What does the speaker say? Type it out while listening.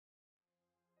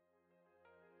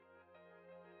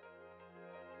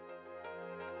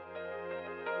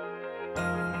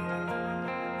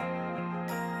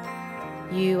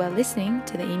You are listening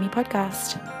to the EMI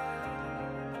Podcast.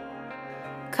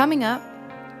 Coming up,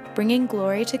 bringing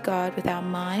glory to God with our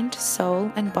mind,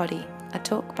 soul, and body. A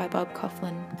talk by Bob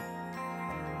Kauflin.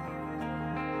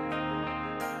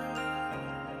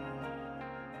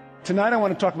 Tonight I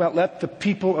want to talk about let the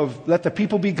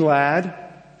people be glad,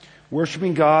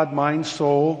 worshiping God, mind,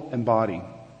 soul, and body.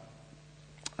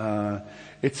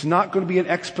 It's not going to be an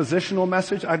expositional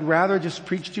message. I'd rather just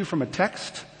preach to you from a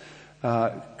text,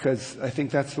 because I think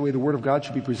that's the way the Word of God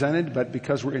should be presented. But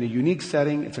because we're in a unique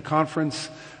setting, it's a conference,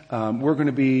 we're going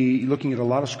to be looking at a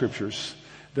lot of scriptures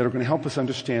that are going to help us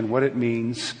understand what it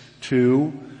means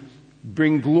to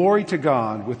bring glory to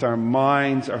God with our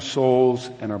minds, our souls,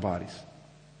 and our bodies.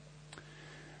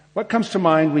 What comes to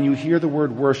mind when you hear the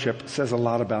word worship says a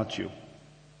lot about you.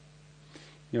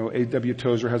 You know, A.W.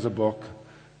 Tozer has a book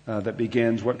that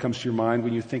begins, what comes to your mind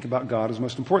when you think about God is the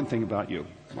most important thing about you.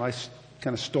 Well, I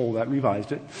kind of stole that and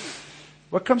revised it.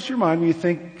 What comes to your mind when you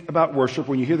think about worship,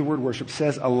 when you hear the word worship,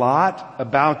 says a lot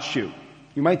about you.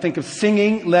 You might think of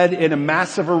singing led in a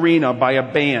massive arena by a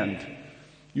band,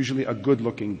 usually a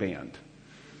good-looking band.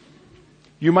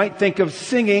 You might think of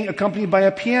singing accompanied by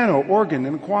a piano, organ,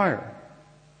 and a choir.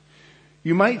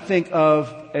 You might think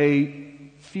of a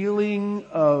feeling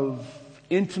of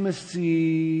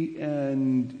intimacy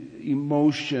and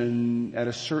emotion at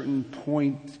a certain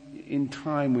point in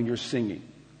time when you're singing.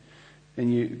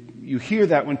 And you hear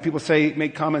that when people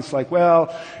make comments like,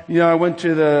 well, I went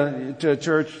to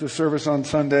church, the service on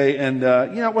Sunday, and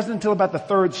it wasn't until about the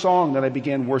third song that I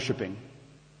began worshiping.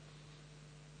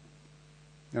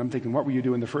 And I'm thinking, what were you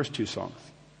doing the first two songs?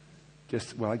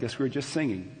 I guess we were just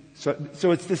singing.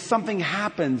 So it's this something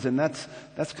happens, and that's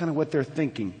kind of what they're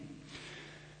thinking.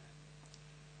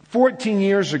 14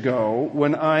 years ago,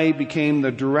 when I became the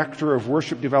Director of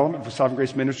Worship Development for Sovereign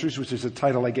Grace Ministries, which is a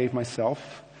title I gave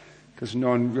myself, because no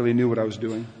one really knew what I was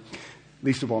doing,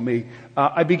 least of all me,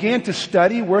 I began to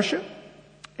study worship,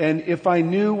 and if I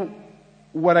knew then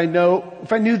what I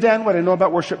know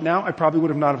about worship now, I probably would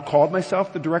have not have called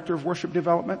myself the Director of Worship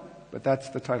Development, but that's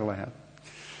the title I have.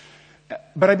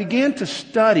 But I began to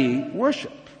study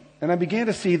worship, and I began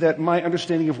to see that my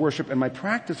understanding of worship and my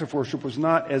practice of worship was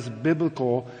not as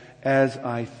biblical as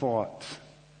I thought.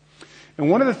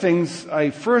 And one of the things I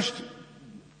first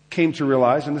came to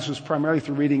realize, and this was primarily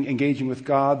through reading Engaging with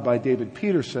God by David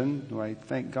Peterson, who I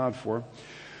thank God for,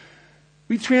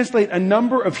 we translate a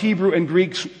number of Hebrew and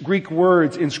Greek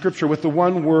words in Scripture with the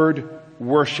one word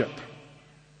worship.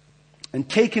 And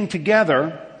taken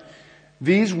together,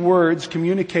 these words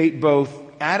communicate both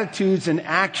attitudes and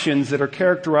actions that are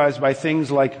characterized by things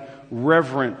like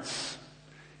reverence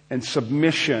and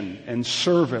submission and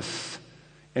service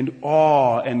and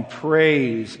awe and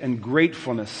praise and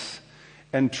gratefulness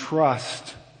and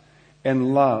trust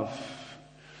and love.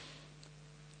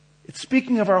 It's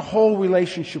speaking of our whole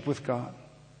relationship with God.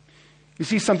 You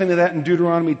see something of that in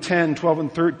Deuteronomy 10, 12,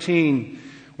 and 13,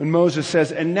 when Moses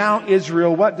says, "And now,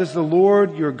 Israel, what does the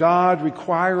Lord your God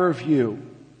require of you?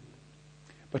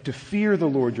 But to fear the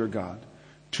Lord your God,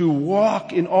 to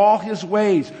walk in all His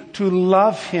ways, to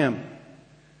love Him,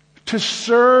 to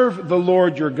serve the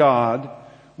Lord your God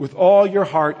with all your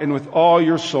heart and with all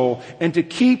your soul, and to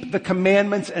keep the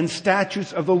commandments and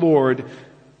statutes of the Lord,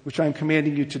 which I am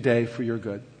commanding you today for your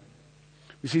good."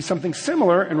 We see something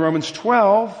similar in Romans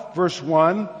 12, verse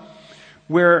 1,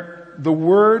 where the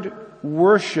word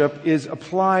worship is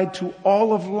applied to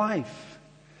all of life.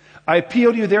 "I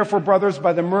appeal to you, therefore, brothers,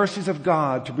 by the mercies of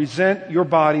God, to present your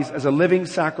bodies as a living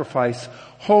sacrifice,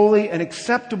 holy and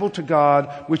acceptable to God,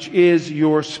 which is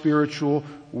your spiritual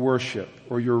worship,"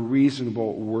 or your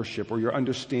reasonable worship, or your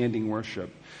understanding worship.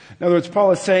 In other words,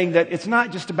 Paul is saying that it's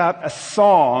not just about a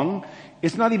song,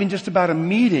 it's not even just about a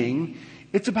meeting,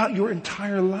 it's about your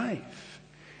entire life.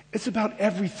 It's about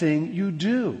everything you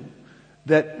do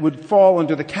that would fall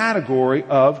under the category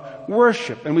of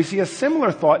worship. And we see a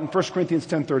similar thought in 1 Corinthians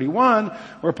 10:31,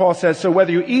 where Paul says, "So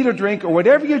whether you eat or drink or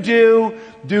whatever you do,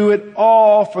 do it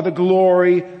all for the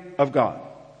glory of God."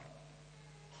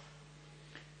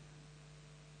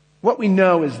 What we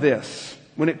know is this: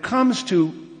 when it comes to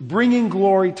bringing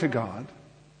glory to God,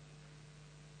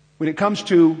 when it comes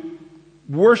to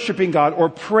worshiping God or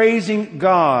praising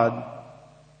God,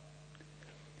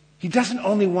 He doesn't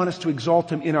only want us to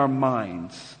exalt Him in our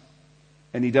minds,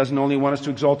 and He doesn't only want us to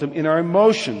exalt Him in our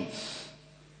emotions,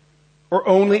 or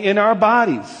only in our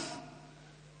bodies.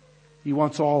 He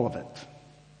wants all of it.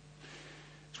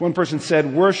 As one person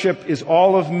said, worship is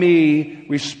all of me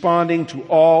responding to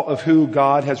all of who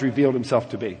God has revealed Himself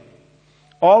to be.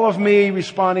 All of me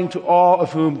responding to all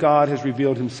of whom God has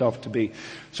revealed himself to be.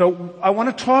 So I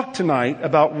want to talk tonight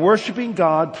about worshiping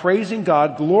God, praising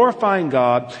God, glorifying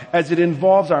God as it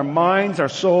involves our minds, our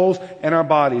souls, and our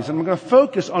bodies. And we're going to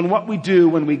focus on what we do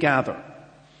when we gather.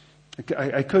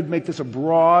 I could make this a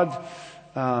broad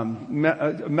a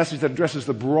message that addresses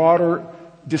the broader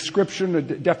description, the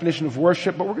definition of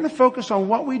worship, but we're going to focus on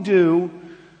what we do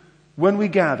when we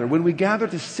gather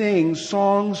to sing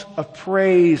songs of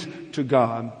praise to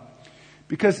God.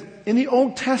 Because in the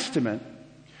Old Testament,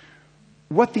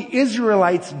 what the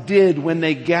Israelites did when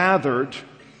they gathered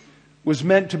was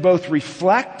meant to both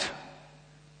reflect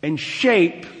and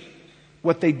shape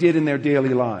what they did in their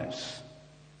daily lives.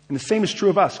 And the same is true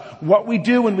of us. What we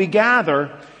do when we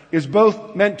gather is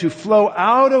both meant to flow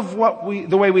out of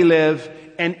the way we live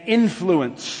and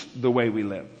influence the way we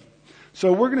live.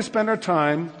 So we're going to spend our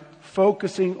time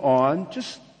focusing on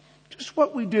just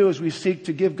what we do as we seek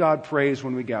to give God praise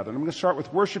when we gather. And I'm going to start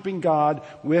with worshiping God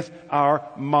with our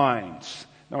minds.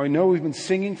 Now I know we've been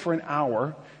singing for an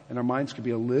hour and our minds could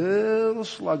be a little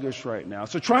sluggish right now.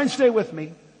 So try and stay with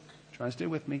me.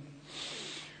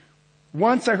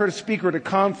 Once I heard a speaker at a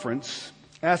conference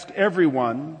ask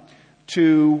everyone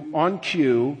to, on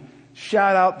cue,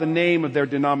 shout out the name of their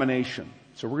denomination.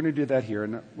 So we're going to do that here.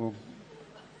 And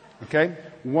okay?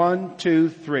 1, 2,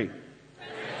 3.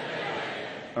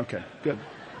 Okay, good.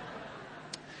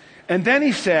 And then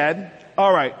he said,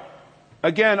 all right,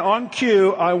 again, on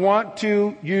cue, I want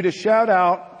you to shout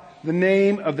out the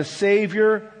name of the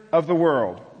Savior of the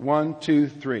world. 1, 2,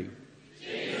 3.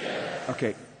 Jesus.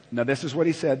 Okay, now this is what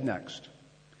he said next.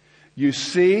 You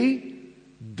see,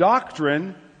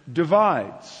 doctrine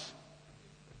divides.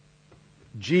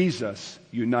 Jesus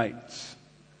unites.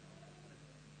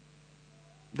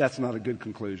 That's not a good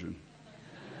conclusion.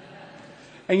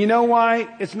 And you know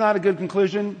why it's not a good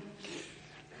conclusion?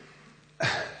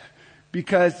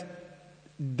 Because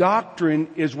doctrine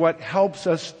is what helps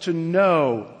us to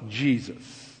know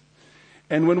Jesus.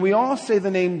 And when we all say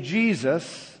the name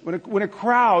Jesus, when a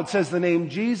crowd says the name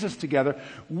Jesus together,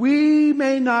 we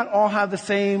may not all have the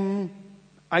same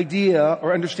idea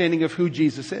or understanding of who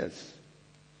Jesus is.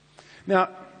 Now,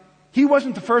 he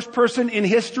wasn't the first person in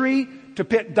history to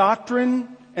pit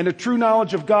doctrine and a true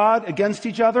knowledge of God against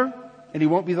each other, and he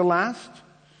won't be the last.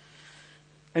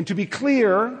 And to be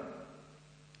clear,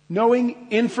 knowing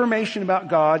information about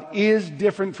God is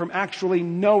different from actually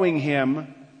knowing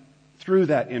him through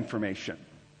that information.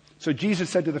 So Jesus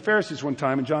said to the Pharisees one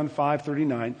time in John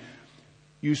 5:39,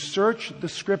 you search the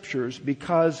scriptures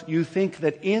because you think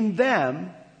that in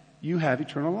them you have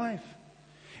eternal life.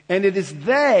 And it is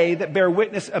they that bear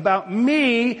witness about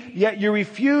me, yet you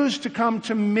refuse to come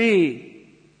to me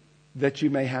that you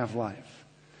may have life.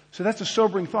 So that's a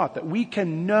sobering thought, that we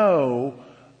can know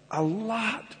a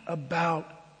lot about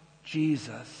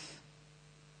Jesus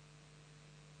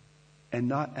and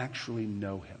not actually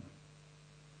know him.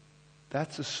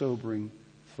 That's a sobering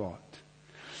thought.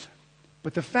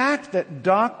 But the fact that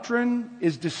doctrine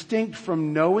is distinct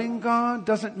from knowing God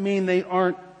doesn't mean they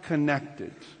aren't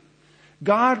connected.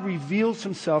 God reveals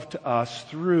himself to us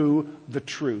through the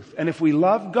truth. And if we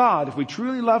love God, if we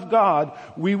truly love God,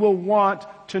 we will want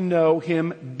to know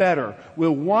him better.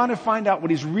 We'll want to find out what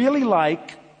he's really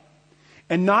like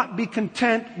and not be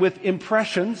content with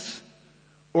impressions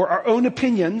or our own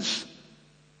opinions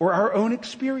or our own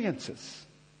experiences.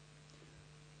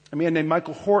 A man named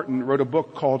Michael Horton wrote a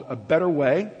book called A Better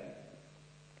Way.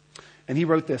 And he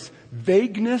wrote this: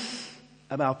 vagueness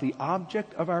about the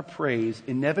object of our praise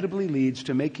inevitably leads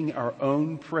to making our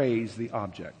own praise the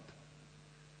object.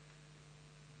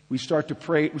 We start to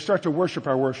pray, we start to worship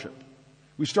our worship.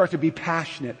 We start to be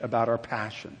passionate about our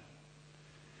passion.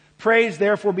 Praise,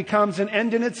 therefore, becomes an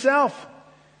end in itself.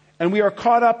 And we are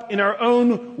caught up in our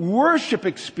own worship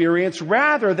experience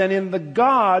rather than in the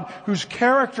God whose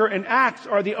character and acts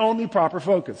are the only proper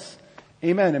focus.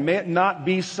 Amen. And may it not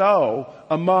be so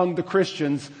among the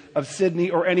Christians of Sydney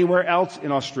or anywhere else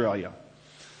in Australia.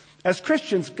 As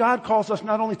Christians, God calls us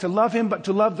not only to love him, but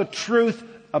to love the truth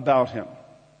about him.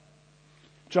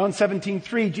 John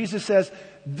 17:3, Jesus says,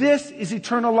 this is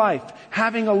eternal life,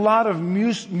 having a lot of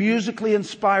musically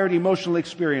inspired emotional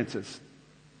experiences.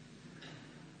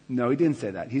 No, he didn't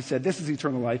say that. He said, this is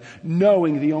eternal life,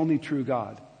 knowing the only true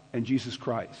God and Jesus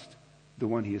Christ, the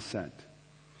one he has sent.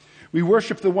 We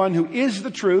worship the one who is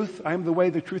the truth, I am the way,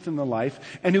 the truth, and the life,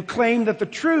 and who claimed that the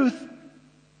truth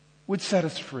would set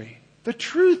us free. The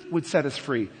truth would set us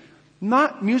free.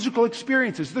 Not musical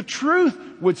experiences. The truth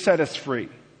would set us free.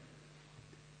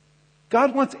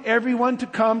 God wants everyone to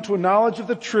come to a knowledge of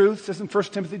the truth, says in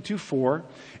 1 Timothy 2:4,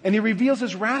 and he reveals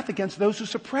his wrath against those who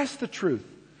suppress the truth.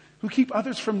 who keep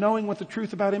others from knowing what the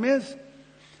truth about him is.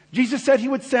 Jesus said he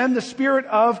would send the Spirit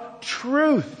of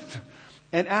truth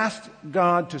and asked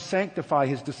God to sanctify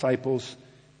his disciples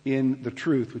in the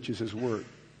truth, which is his word.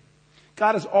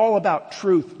 God is all about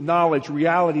truth, knowledge,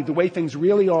 reality, the way things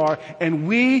really are, and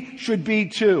we should be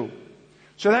too.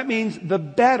 So that means the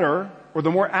better, or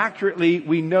the more accurately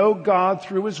we know God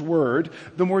through his word,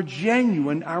 the more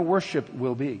genuine our worship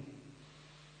will be.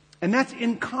 And that's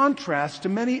in contrast to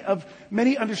many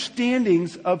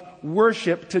understandings of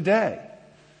worship today.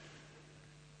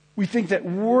 We think that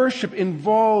worship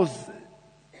involves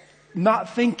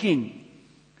not thinking,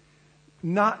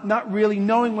 not really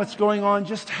knowing what's going on,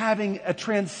 just having a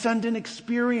transcendent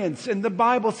experience. And the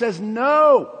Bible says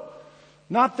no.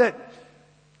 Not that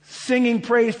singing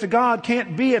praise to God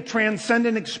can't be a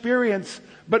transcendent experience,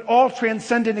 but all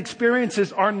transcendent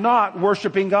experiences are not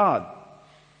worshiping God.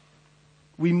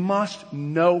 We must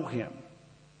know him,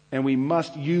 and we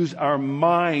must use our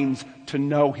minds to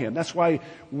know him. That's why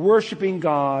worshiping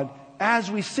God,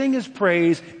 as we sing his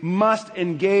praise, must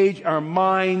engage our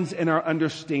minds and our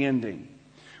understanding.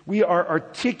 We are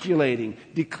articulating,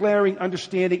 declaring,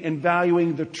 understanding, and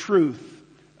valuing the truth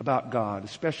about God,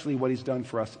 especially what he's done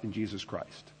for us in Jesus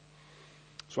Christ.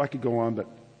 So I could go on, but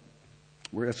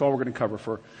that's all we're going to cover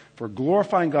for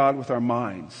glorifying God with our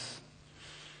minds.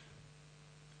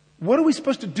 What are we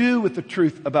supposed to do with the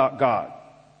truth about God?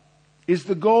 Is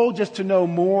the goal just to know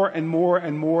more and more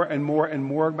and more and more and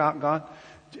more about God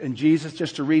and Jesus,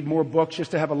 just to read more books,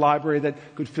 just to have a library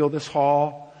that could fill this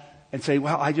hall and say,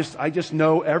 well, I just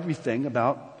know everything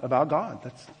about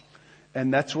God.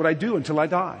 That's what I do until I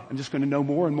die. I'm just going to know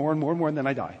more and more and more and more, and then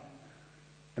I die.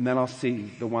 And then I'll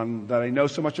see the one that I know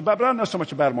so much about, but I don't know so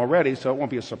much about him already, so it won't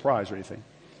be a surprise or anything.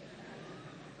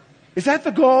 Is that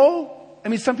the goal? I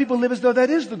mean, some people live as though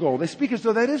that is the goal. They speak as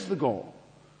though that is the goal.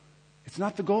 It's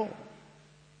not the goal.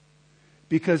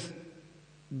 Because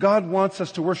God wants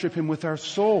us to worship him with our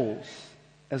souls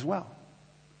as well.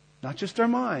 Not just our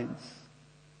minds,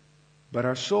 but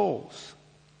our souls.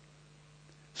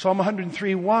 Psalm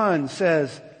 103:1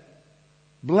 says,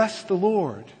 "Bless the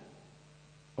Lord,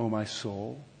 O my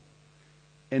soul,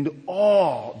 and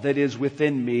all that is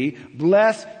within me.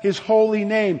 Bless his holy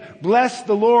name. Bless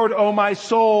the Lord, O my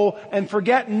soul, and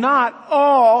forget not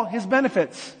all his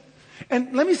benefits."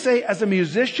 And let me say, as a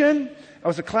musician, I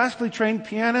was a classically trained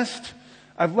pianist.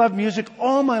 I've loved music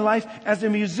all my life. As a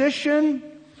musician,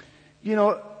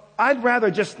 I'd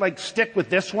rather just stick with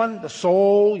this one, the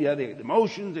soul, the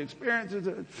emotions, the experiences.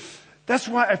 That's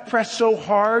why I've pressed so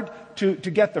hard to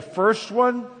get the first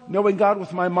one, knowing God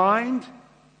with my mind.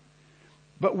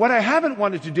 But what I haven't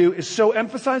wanted to do is so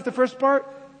emphasize the first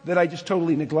part that I just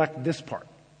totally neglect this part.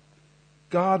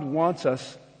 God wants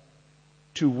us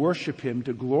to worship him,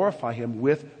 to glorify him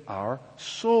with our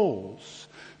souls.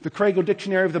 The Crago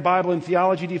Dictionary of the Bible and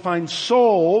Theology defines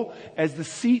soul as the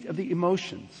seat of the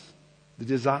emotions, the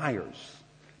desires,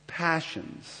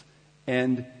 passions,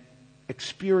 and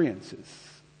experiences.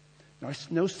 Now, I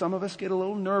know some of us get a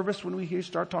little nervous when we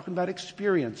start talking about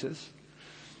experiences.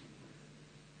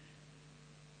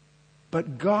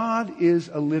 But God is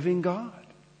a living God.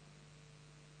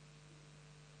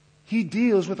 He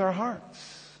deals with our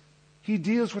hearts. He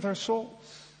deals with our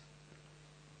souls.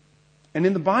 And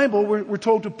in the Bible, we're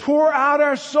told to pour out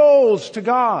our souls to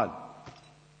God.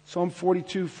 Psalm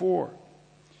 42:4.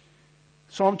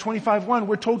 Psalm 25:1,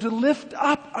 we're told to lift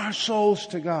up our souls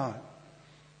to God.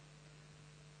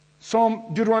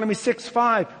 Deuteronomy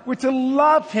 6:5, we're to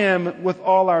love him with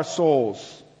all our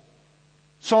souls.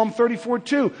 Psalm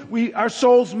 34:2, our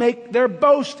souls make their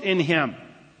boast in him.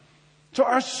 So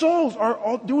our souls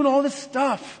are doing all this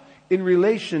stuff in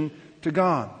relation to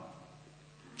God.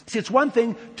 See, it's one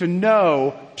thing to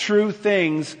know true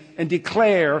things and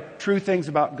declare true things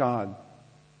about God.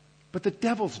 But the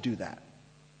devils do that.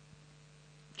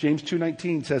 James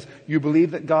 2:19 says, "You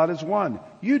believe that God is one.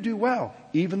 You do well.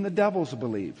 Even the devils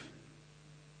believe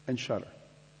and shudder."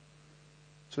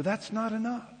 So that's not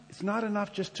enough. It's not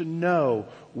enough just to know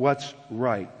what's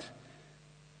right,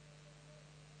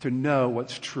 to know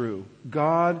what's true.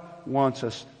 God wants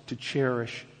us to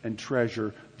cherish and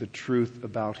treasure the truth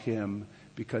about him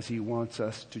because he wants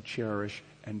us to cherish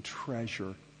and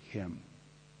treasure him.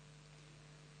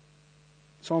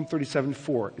 Psalm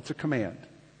 37:4, it's a command.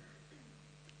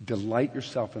 Delight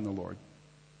yourself in the Lord.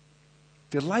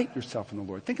 Delight yourself in the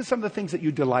Lord. Think of some of the things that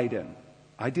you delight in.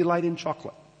 I delight in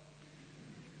chocolate.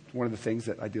 It's one of the things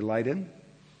that I delight in.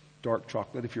 Dark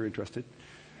chocolate, if you're interested.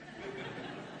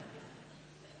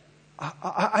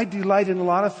 I delight in a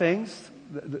lot of things.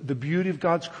 The beauty of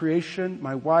God's creation,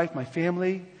 my wife, my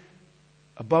family.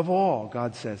 Above all,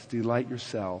 God says, delight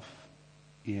yourself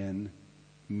in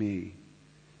me.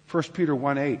 1 Peter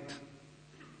 1:8.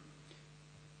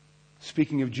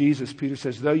 Speaking of Jesus, Peter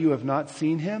says, though you have not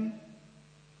seen him,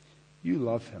 you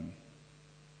love him.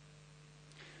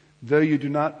 Though you do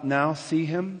not now see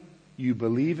him, you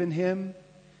believe in him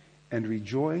and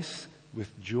rejoice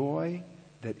with joy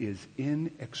that is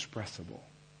inexpressible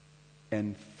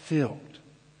and filled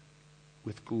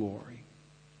with glory.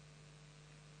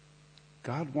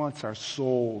 God wants our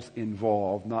souls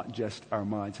involved, not just our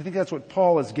minds. I think that's what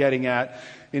Paul is getting at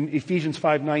in Ephesians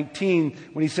 5:19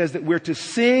 when he says that we're to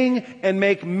sing and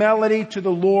make melody to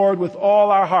the Lord with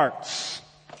all our hearts.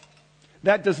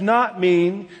 That does not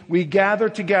mean we gather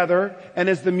together and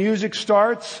as the music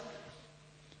starts,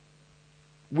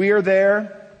 we are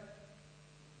there.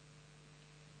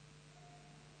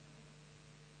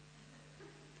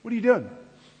 What are you doing?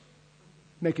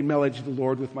 Making melody to the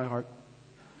Lord with my heart.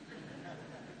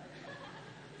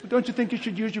 Don't you think you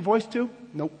should use your voice too?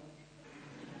 Nope.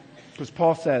 Because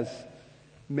Paul says,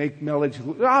 make melody to the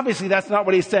Lord. Obviously, that's not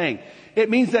what he's saying. It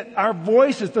means that our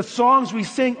voices, the songs we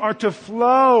sing, are to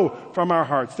flow from our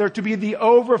hearts. They're to be the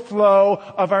overflow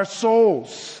of our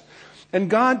souls. And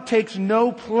God takes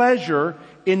no pleasure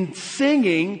in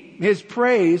singing his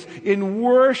praise in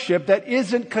worship that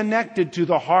isn't connected to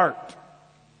the heart.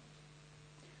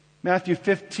 Matthew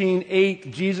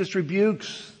 15:8, Jesus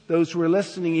rebukes those who are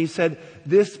listening. He said,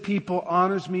 this people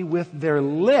honors me with their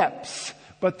lips,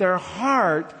 but their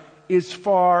heart is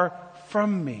far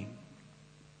from me.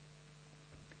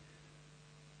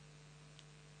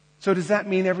 So does that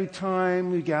mean every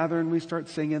time we gather and we start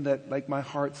singing that like my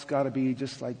heart's got to be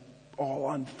just like all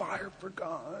on fire for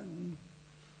God?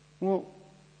 Well,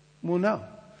 no.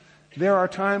 There are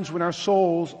times when our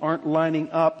souls aren't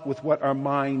lining up with what our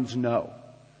minds know.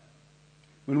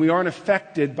 When we aren't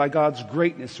affected by God's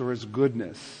greatness or his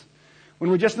goodness.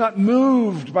 When we're just not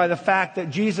moved by the fact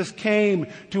that Jesus came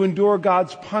to endure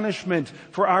God's punishment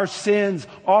for our sins,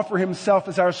 offer himself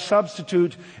as our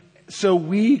substitute so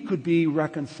we could be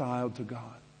reconciled to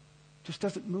God. It just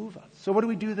doesn't move us. So what do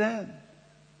we do then?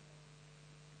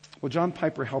 Well, John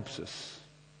Piper helps us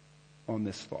on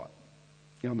this thought,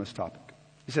 on this topic.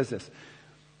 He says this.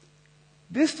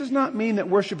 This does not mean that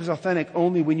worship is authentic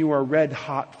only when you are red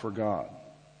hot for God.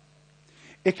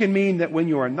 It can mean that when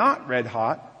you are not red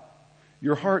hot,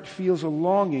 your heart feels a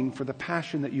longing for the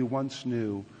passion that you once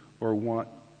knew or want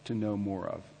to know more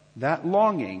of. That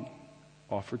longing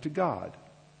offered to God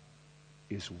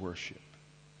is worship.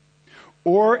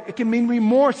 Or it can mean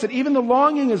remorse, that even the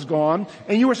longing is gone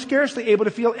and you are scarcely able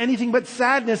to feel anything but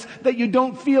sadness that you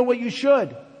don't feel what you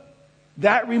should.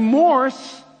 That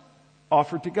remorse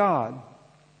offered to God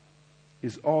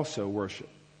is also worship.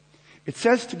 It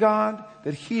says to God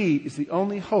that he is the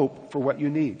only hope for what you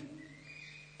need.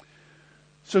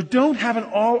 So don't have an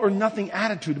all or nothing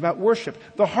attitude about worship.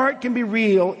 The heart can be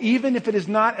real even if it is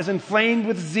not as inflamed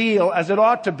with zeal as it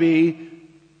ought to be,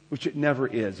 which it never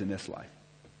is in this life.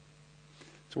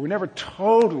 So we're never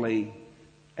totally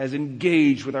as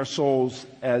engaged with our souls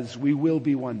as we will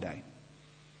be one day.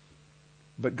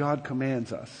 But God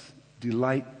commands us,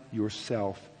 delight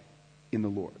yourself in the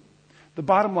Lord. The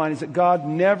bottom line is that God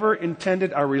never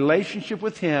intended our relationship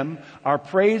with him, our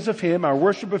praise of him, our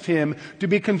worship of him, to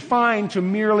be confined to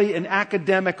merely an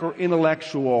academic or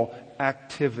intellectual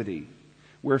activity.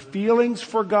 Where feelings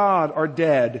for God are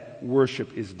dead,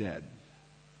 worship is dead.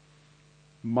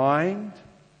 Mind,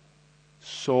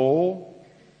 soul,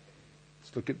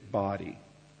 let's look at body.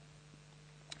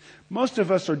 Most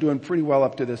of us are doing pretty well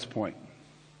up to this point.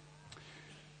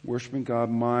 Worshiping God,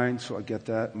 mind, so I get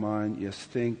that, mind, yes,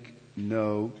 think,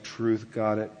 know, truth,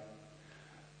 got it.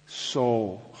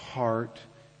 Soul, heart,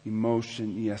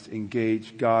 emotion, yes,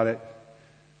 engage, got it.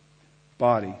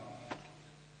 Body.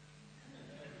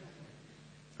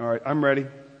 All right, I'm ready.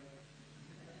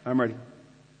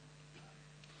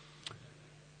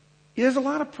 There's a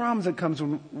lot of problems that comes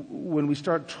when we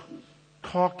start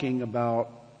talking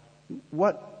about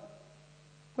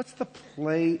what's the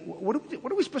play, what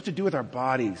are we supposed to do with our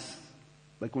bodies,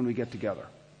 like when we get together?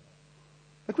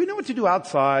 Like we know what to do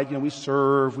outside, we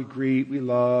serve, we greet, we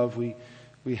love, we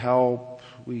help,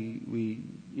 we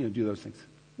do those things.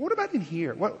 What about in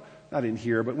here? Not in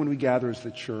here, but when we gather as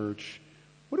the church,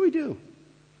 what do we do?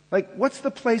 Like, what's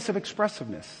the place of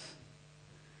expressiveness?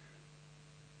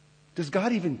 Does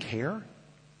God even care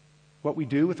what we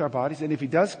do with our bodies? And if he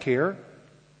does care,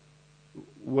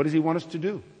 what does he want us to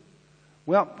do?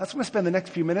 Well, that's what I'm going to spend the next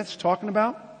few minutes talking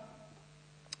about.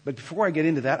 But before I get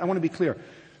into that, I want to be clear.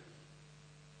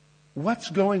 What's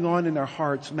going on in our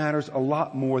hearts matters a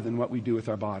lot more than what we do with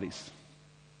our bodies.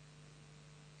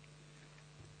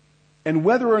 And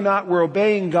whether or not we're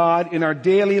obeying God in our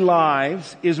daily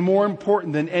lives is more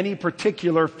important than any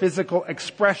particular physical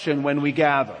expression when we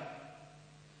gather.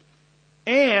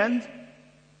 And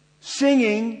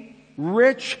singing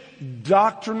rich,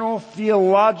 doctrinal,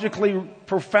 theologically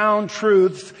profound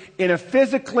truths in a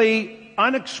physically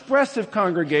unexpressive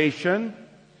congregation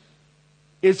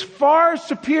is far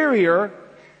superior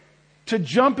to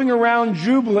jumping around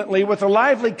jubilantly with a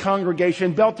lively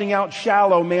congregation belting out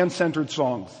shallow, man-centered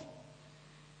songs.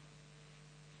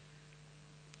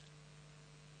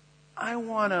 I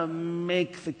want to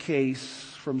make the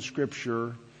case from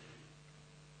Scripture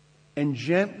and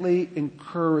gently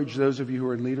encourage those of you who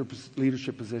are in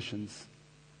leadership positions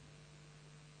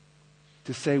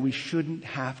to say we shouldn't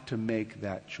have to make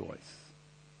that choice.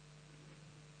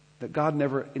 That God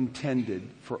never intended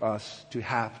for us to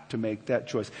have to make that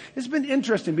choice. It's been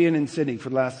interesting being in Sydney for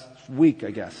the last week,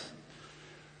 I guess.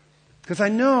 Because I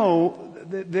know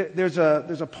there's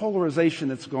a polarization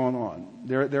that's going on.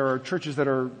 There are churches that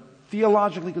are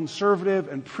theologically conservative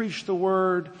and preach the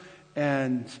Word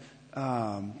and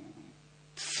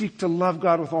seek to love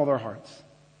God with all their hearts.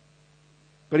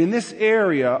 But in this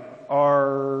area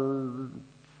are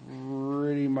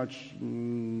pretty much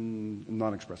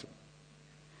non-expressive.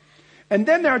 And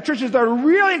then there are churches that are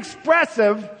really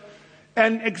expressive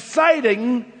and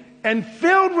exciting and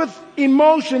filled with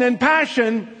emotion and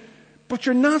passion, but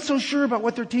you're not so sure about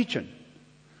what they're teaching.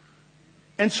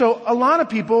 And so a lot of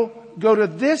people go to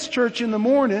this church in the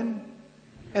morning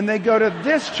and they go to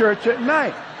this church at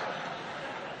night.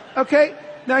 Okay?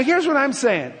 Now here's what I'm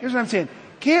saying.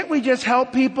 Can't we just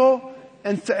help people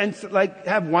and like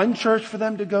have one church for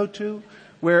them to go to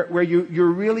where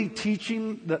you're really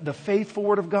teaching the faithful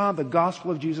Word of God, the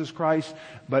gospel of Jesus Christ,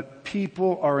 but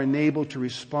people are enabled to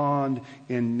respond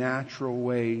in natural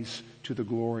ways to the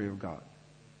glory of God?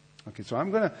 Okay, so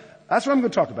that's what I'm going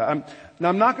to talk about.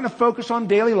 I'm not going to focus on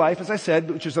daily life, as I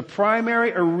said, which is the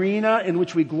primary arena in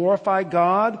which we glorify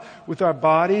God with our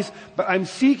bodies, but I'm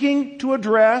seeking to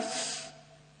address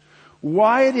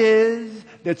why it is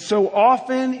that so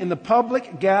often in the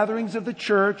public gatherings of the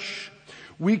church,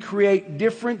 we create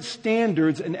different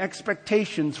standards and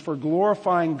expectations for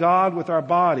glorifying God with our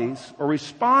bodies or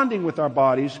responding with our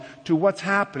bodies to what's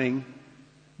happening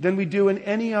than we do in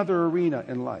any other arena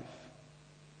in life.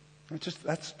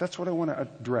 That's what I want to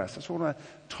address. That's what I want to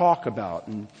talk about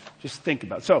and just think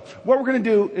about. So what we're going to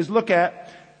do is look at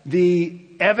the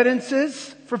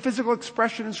evidences for physical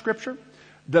expression in Scripture,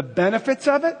 the benefits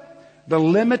of it, the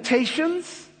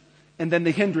limitations, and then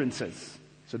the hindrances.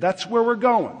 So that's where we're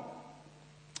going.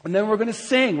 And then we're going to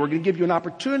sing. We're going to give you an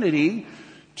opportunity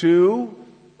to,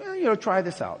 try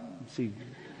this out. See,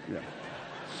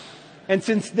 And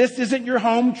since this isn't your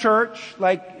home church,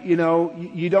 you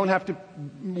don't have to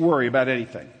worry about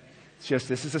anything. It's just,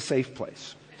 this is a safe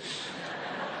place.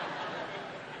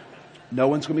 No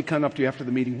one's going to be coming up to you after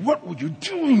the meeting. What were you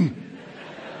doing?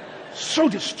 So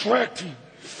distracting.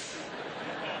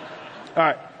 All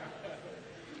right.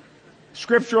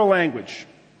 Scriptural language.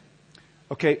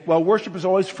 Okay, while worship is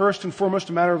always first and foremost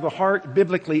a matter of the heart,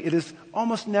 biblically it is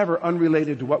almost never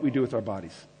unrelated to what we do with our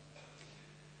bodies.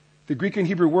 The Greek and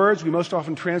Hebrew words, we most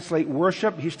often translate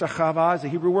worship. Hishtachava is the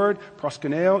Hebrew word.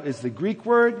 Proskuneo is the Greek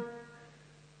word.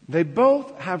 They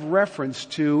both have reference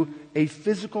to a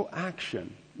physical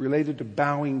action related to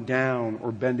bowing down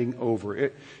or bending over.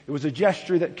 It was a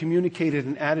gesture that communicated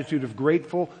an attitude of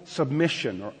grateful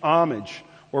submission or homage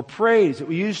or praise that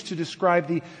we use to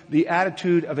describe the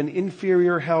attitude of an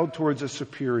inferior held towards a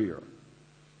superior.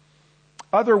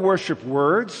 Other worship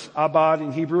words, abad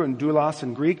in Hebrew and doulos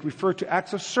in Greek, refer to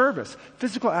acts of service,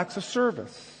 physical acts of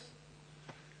service.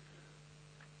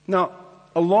 Now,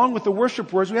 along with the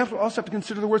worship words, we also have to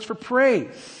consider the words for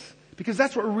praise, because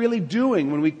that's what we're really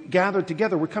doing when we gather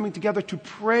together. We're coming together to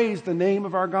praise the name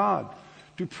of our God,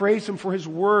 to praise Him for His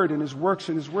word and His works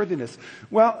and His worthiness.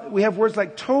 Well, we have words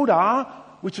like todah,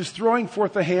 which is throwing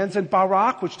forth the hands, and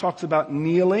barak, which talks about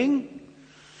kneeling.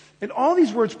 And all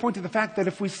these words point to the fact that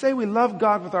if we say we love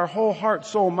God with our whole heart,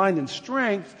 soul, mind, and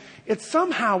strength, it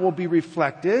somehow will be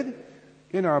reflected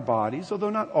in our bodies, although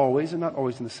not always, and not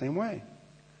always in the same way.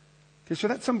 Okay, so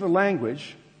that's some of the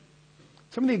language.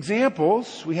 Some of the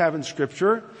examples we have in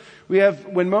Scripture. We have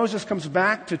when Moses comes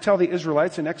back to tell the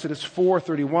Israelites in Exodus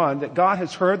 4:31 that God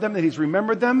has heard them, that He's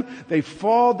remembered them, they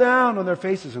fall down on their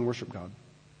faces and worship God.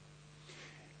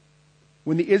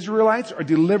 When the Israelites are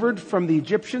delivered from the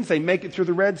Egyptians, they make it through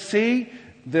the Red Sea.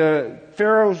 The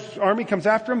Pharaoh's army comes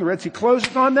after them. The Red Sea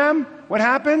closes on them. What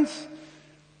happens?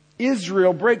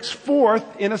 Israel breaks forth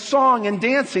in a song and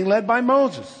dancing led by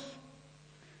Moses.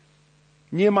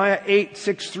 Nehemiah 8,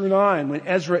 6 through 9, when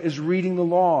Ezra is reading the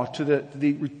law to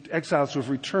the exiles who have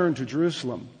returned to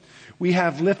Jerusalem. We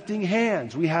have lifting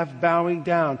hands. We have bowing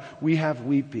down. We have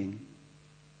weeping.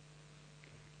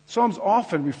 Psalms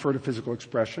often refer to physical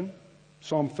expression.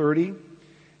 Psalm 30,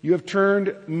 you have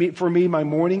turned for me my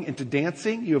mourning into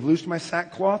dancing. You have loosed my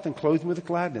sackcloth and clothed me with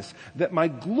gladness, that my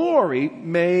glory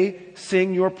may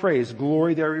sing your praise.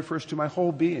 Glory there refers to my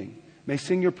whole being. May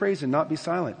sing your praise and not be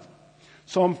silent.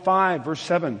 Psalm 5, verse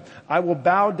 7, I will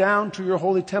bow down to your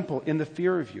holy temple in the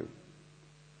fear of you.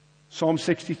 Psalm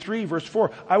 63, verse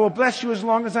 4, I will bless you as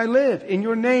long as I live. In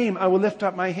your name I will lift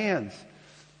up my hands.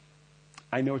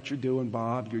 I know what you're doing,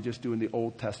 Bob. You're just doing the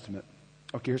Old Testament.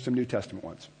 Okay, here's some New Testament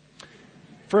ones.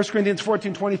 1 Corinthians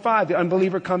 14:25, the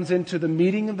unbeliever comes into the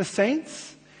meeting of the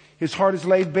saints. His heart is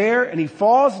laid bare, and he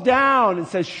falls down and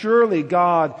says, surely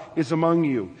God is among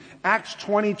you. Acts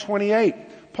 20:28,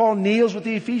 Paul kneels with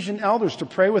the Ephesian elders to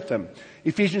pray with them.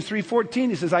 Ephesians 3:14,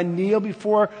 he says, I kneel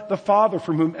before the Father,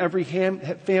 from whom every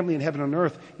family in heaven and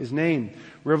earth is named.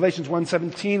 Revelations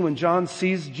 1:17, when John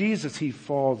sees Jesus, he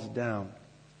falls down.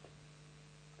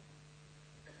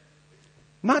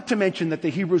 Not to mention that the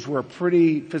Hebrews were a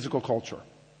pretty physical culture,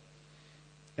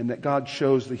 and that God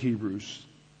chose the Hebrews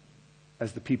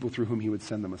as the people through whom he would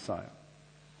send the Messiah.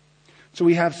 So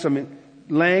we have some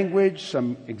language,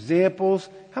 some examples.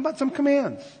 How about some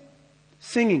commands?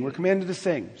 Singing, we're commanded to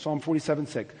sing. Psalm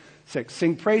 47:6.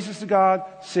 Sing praises to God,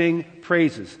 sing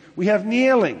praises. We have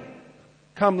kneeling.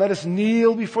 Come, let us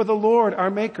kneel before the Lord,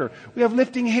 our Maker. We have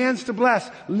lifting hands to bless.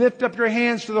 Lift up your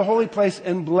hands to the holy place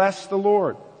and bless the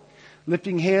Lord.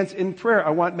 Lifting hands in prayer. I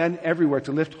want men everywhere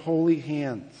to lift holy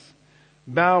hands.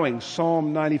 Bowing,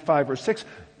 Psalm 95, verse 6.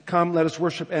 Come, let us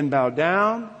worship and bow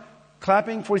down.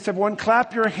 Clapping, 47:1.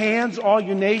 Clap your hands, all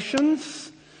you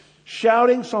nations.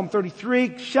 Shouting, Psalm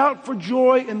 33. Shout for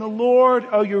joy in the Lord,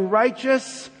 O you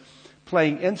righteous.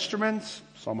 Playing instruments,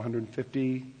 Psalm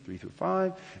 150, 3 through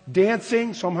 5.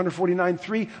 Dancing, Psalm 149,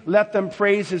 3. Let them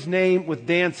praise his name with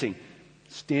dancing.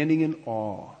 Standing in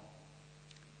awe.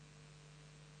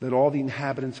 Let all the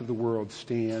inhabitants of the world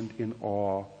stand in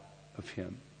awe of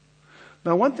him.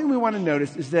 Now, one thing we want to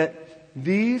notice is that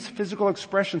these physical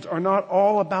expressions are not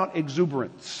all about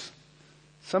exuberance.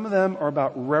 Some of them are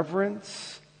about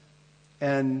reverence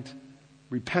and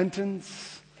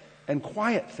repentance and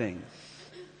quiet things.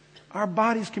 Our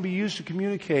bodies can be used to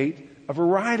communicate a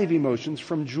variety of emotions,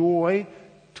 from joy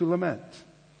to lament.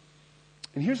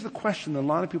 And here's the question that a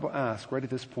lot of people ask right at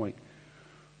this point.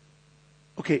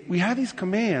 Okay, we have these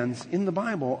commands in the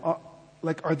Bible.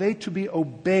 Are they to be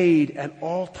obeyed at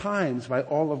all times by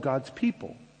all of God's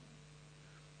people?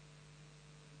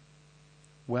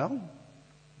 Well,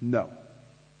 no.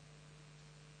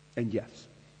 And yes.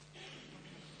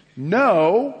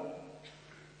 No,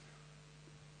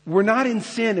 we're not in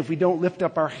sin if we don't lift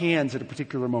up our hands at a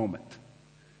particular moment.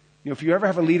 If you ever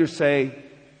have a leader say,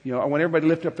 I want everybody to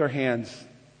lift up their hands,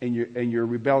 and you're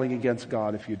rebelling against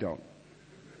God if you don't.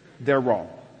 They're wrong.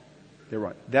 They're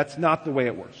wrong. That's not the way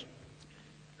it works.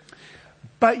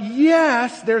 But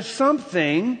yes, there's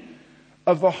something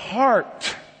of the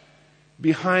heart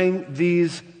behind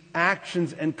these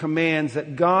actions and commands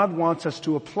that God wants us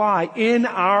to apply in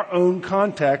our own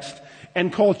context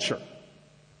and culture.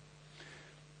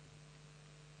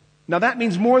 Now that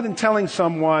means more than telling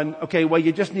someone, okay, well,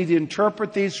 you just need to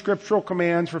interpret these scriptural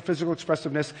commands for physical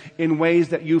expressiveness in ways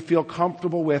that you feel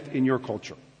comfortable with in your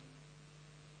culture.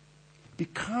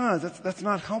 Because that's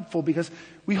not helpful, because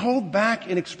we hold back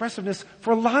in expressiveness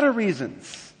for a lot of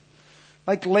reasons.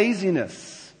 Like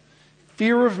laziness,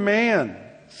 fear of man,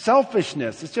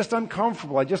 selfishness. It's just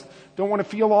uncomfortable. I just don't want to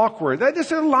feel awkward.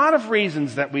 There's a lot of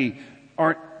reasons that we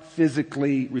aren't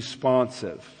physically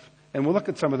responsive. And we'll look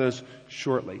at some of those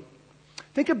shortly.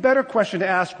 I think a better question to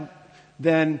ask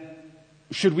than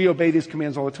should we obey these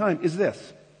commands all the time is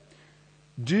this.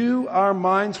 Do our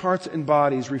minds, hearts, and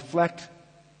bodies reflect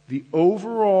the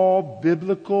overall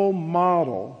biblical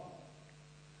model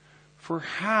for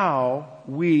how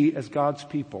we as God's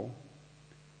people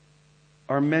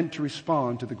are meant to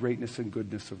respond to the greatness and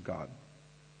goodness of God?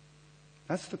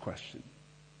 That's the question.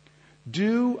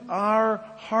 Do our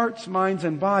hearts, minds,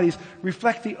 and bodies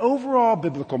reflect the overall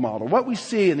biblical model, what we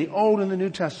see in the Old and the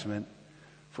New Testament,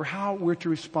 for how we're to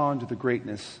respond to the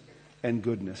greatness and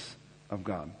goodness of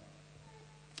God?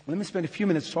 Let me spend a few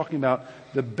minutes talking about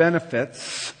the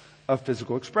benefits of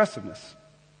physical expressiveness.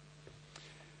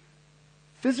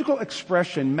 Physical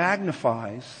expression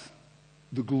magnifies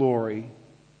the glory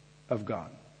of God.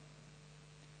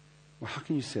 Well, how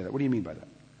can you say that? What do you mean by that?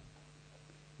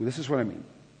 Well, this is what I mean.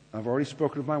 I've already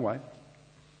spoken of my wife,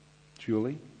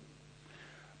 Julie.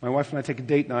 My wife and I take a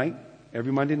date night,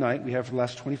 every Monday night. We have for the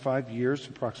last 25 years,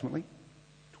 approximately.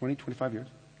 25 years.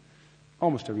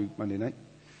 Almost every Monday night.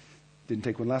 Didn't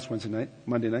take one last Monday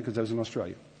night, because I was in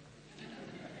Australia.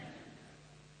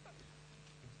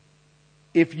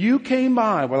 If you came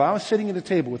by while I was sitting at a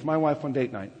table with my wife on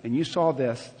date night, and you saw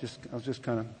this, I was just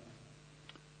kind of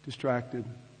distracted,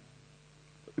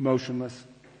 emotionless,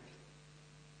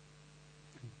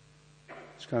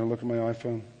 just kind of looking at my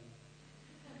iPhone,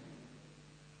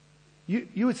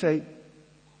 you would say,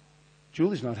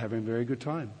 Julie's not having a very good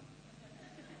time.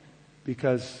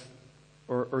 Because,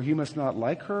 or he must not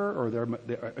like her, or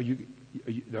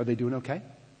are they doing okay?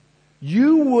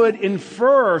 You would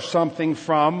infer something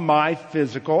from my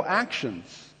physical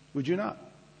actions, would you not?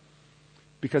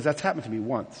 Because that's happened to me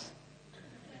once.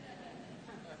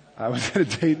 I was at a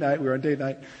date night, we were on date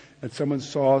night, and someone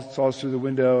saw us through the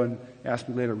window and asked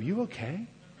me later, "Were you okay?"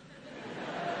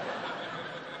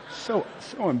 So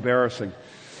embarrassing.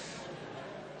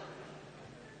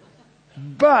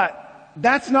 But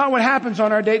that's not what happens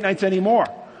on our date nights anymore.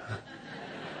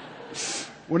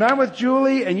 When I'm with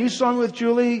Julie and you saw me with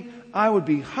Julie, I would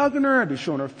be hugging her, I'd be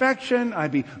showing her affection,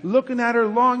 I'd be looking at her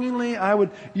longingly,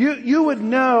 you would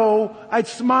know, I'd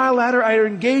smile at her, I'd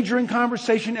engage her in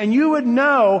conversation, and you would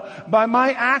know by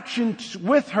my actions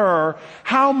with her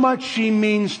how much she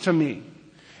means to me.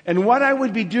 And what I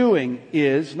would be doing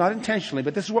is, not intentionally,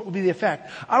 but this is what would be the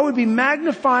effect, I would be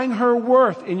magnifying her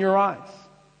worth in your eyes.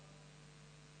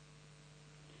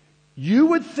 You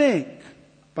would think,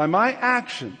 by my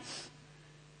actions,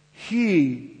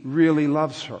 he really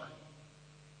loves her.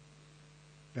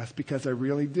 That's because I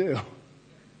really do.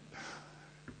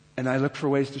 And I look for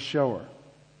ways to show her.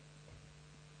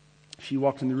 If she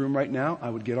walked in the room right now, I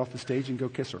would get off the stage and go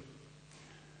kiss her.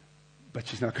 But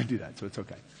she's not going to do that, so it's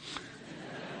okay.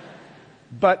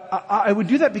 But I would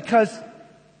do that because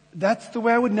that's the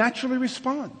way I would naturally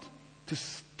respond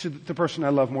to the person I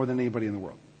love more than anybody in the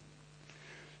world.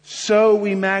 So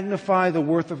we magnify the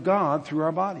worth of God through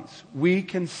our bodies. We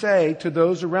can say to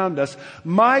those around us,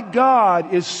 my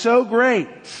God is so great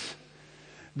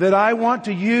that I want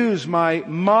to use my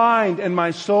mind and my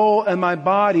soul and my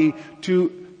body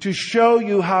to show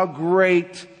you how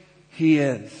great he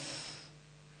is.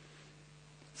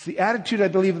 It's the attitude, I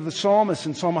believe, of the psalmist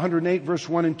in Psalm 108, verse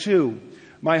 1 and 2.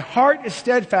 My heart is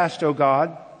steadfast, O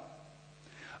God.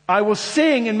 I will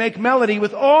sing and make melody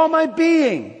with all my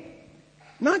being.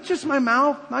 Not just my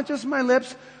mouth, not just my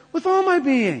lips, with all my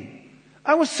being.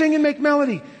 I will sing and make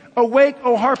melody. Awake,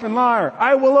 O harp and lyre.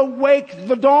 I will awake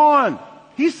the dawn.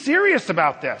 He's serious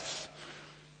about this.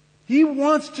 He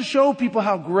wants to show people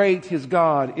how great his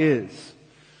God is.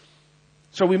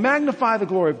 So we magnify the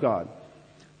glory of God.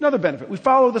 Another benefit, we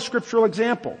follow the scriptural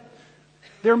example.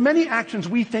 There are many actions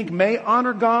we think may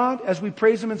honor God as we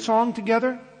praise him in song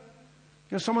together.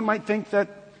 Someone might think that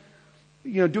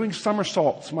doing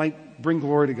somersaults might bring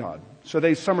glory to God. So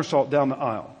they somersault down the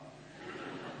aisle.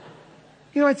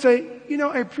 I'd say,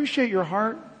 I appreciate your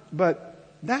heart, but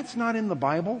that's not in the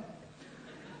Bible.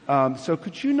 So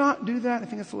could you not do that? I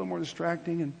think that's a little more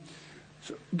distracting. And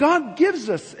so God gives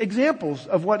us examples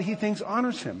of what he thinks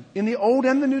honors him in the Old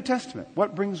and the New Testament.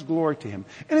 What brings glory to him.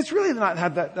 And it's really not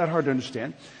that hard to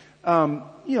understand.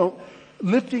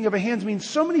 Lifting of a hands means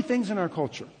so many things in our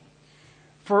culture.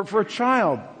 For a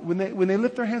child, when they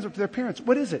lift their hands up to their parents,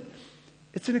 what is it?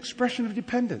 It's an expression of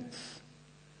dependence.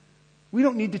 We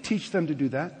don't need to teach them to do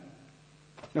that.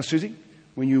 Now, Susie,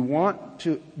 when you want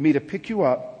me to pick you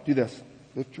up, do this.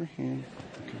 Lift your hand.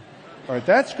 Okay. All right,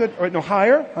 that's good. All right, no,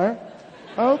 higher.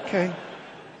 Okay.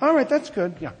 All right, that's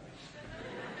good. Yeah.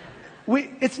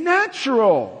 It's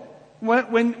natural.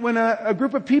 When a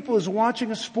group of people is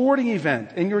watching a sporting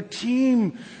event and your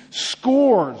team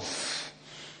scores,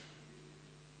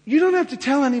 you don't have to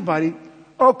tell anybody,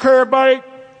 okay, everybody,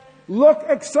 look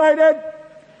excited,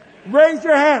 raise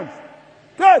your hands.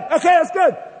 Good, okay, that's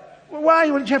good. Well, why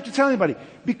wouldn't you have to tell anybody?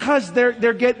 Because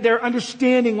they're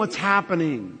understanding what's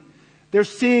happening. They're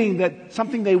seeing that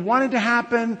something they wanted to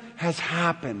happen has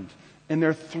happened, and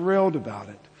they're thrilled about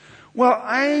it. Well,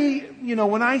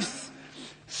 when I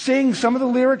sing some of the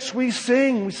lyrics we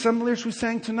sang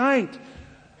tonight,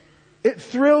 it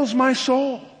thrills my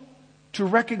soul to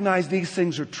recognize these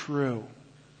things are true.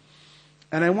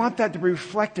 And I want that to be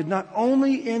reflected not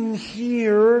only in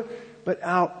here, but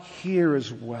out here as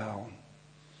well.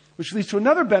 Which leads to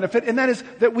another benefit, and that is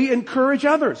that we encourage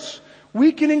others.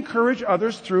 We can encourage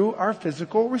others through our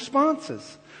physical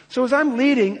responses. So as I'm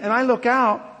leading and I look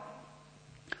out,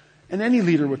 and any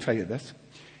leader will tell you this,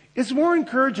 it's more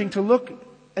encouraging to look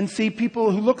and see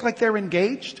people who look like they're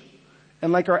engaged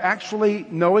and like are actually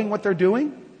knowing what they're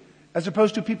doing, as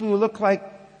opposed to people who look like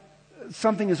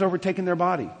something has overtaken their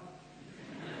body.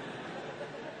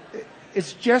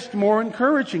 It's just more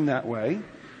encouraging that way.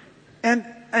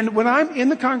 And when I'm in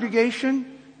the congregation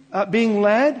being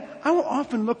led, I will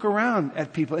often look around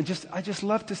at people and I just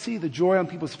love to see the joy on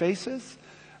people's faces.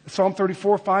 Psalm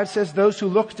 34:5 says, "Those who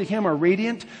look to him are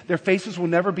radiant. Their faces will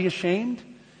never be ashamed."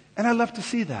 And I love to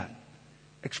see that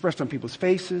expressed on people's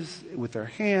faces, with their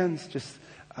hands.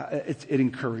 It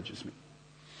encourages me.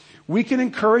 We can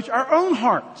encourage our own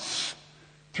hearts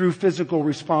through physical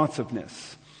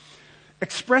responsiveness.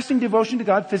 Expressing devotion to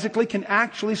God physically can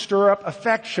actually stir up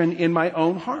affection in my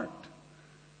own heart.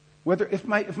 If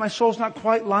my soul's not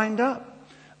quite lined up,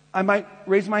 I might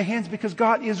raise my hands because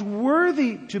God is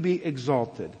worthy to be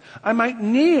exalted. I might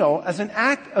kneel as an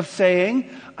act of saying,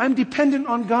 I'm dependent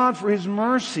on God for his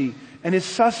mercy and his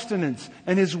sustenance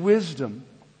and his wisdom.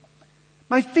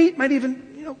 My feet might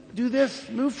even, do this,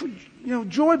 move for,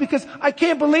 joy because I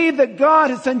can't believe that God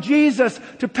has sent Jesus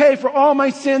to pay for all my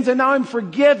sins and now I'm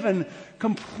forgiven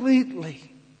completely.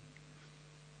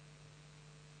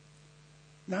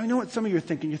 Now I know what some of you are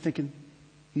thinking. You're thinking,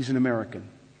 he's an American.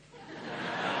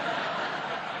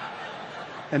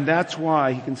 And that's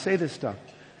why he can say this stuff.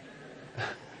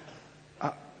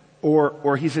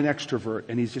 Or he's an extrovert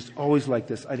and he's just always like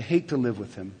this. I'd hate to live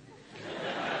with him.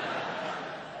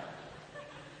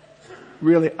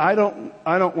 Really, I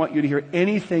don't want you to hear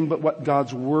anything but what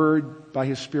God's Word by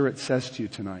His Spirit says to you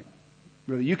tonight.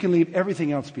 Really, you can leave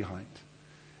everything else behind.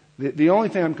 The only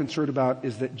thing I'm concerned about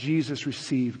is that Jesus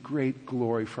received great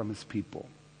glory from His people.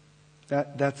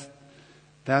 That's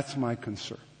my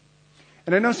concern.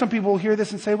 And I know some people will hear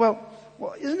this and say, well,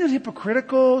 isn't it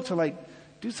hypocritical to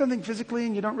do something physically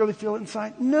and you don't really feel it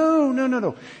inside?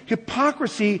 No.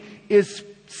 Hypocrisy is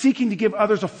seeking to give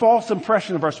others a false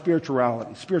impression of our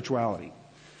spirituality.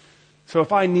 So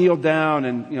if I kneel down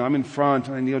and, I'm in front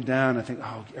and I kneel down, I think,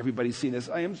 oh, everybody's seen this.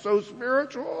 I am so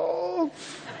spiritual.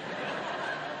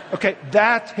 Okay,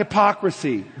 that's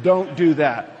hypocrisy. Don't do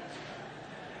that.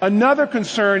 Another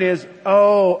concern is,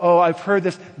 I've heard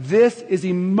this. This is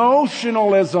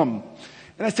emotionalism.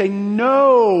 And I say,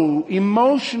 no,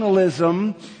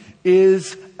 emotionalism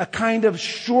is a kind of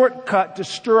shortcut to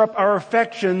stir up our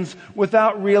affections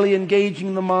without really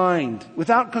engaging the mind,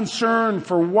 without concern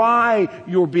for why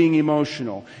you're being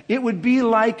emotional. It would be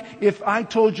like if I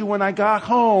told you when I got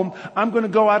home, I'm going to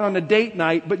go out on a date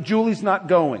night, but Julie's not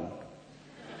going.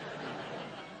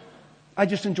 I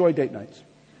just enjoy date nights.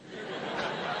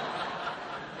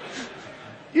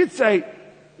 You'd say,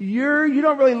 you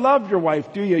don't really love your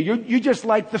wife, do you? You just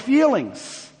like the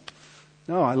feelings.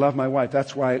 No, I love my wife.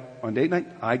 That's why on date night,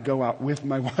 I go out with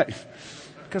my wife.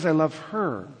 Because I love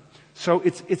her. So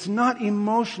it's not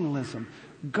emotionalism.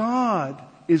 God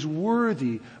is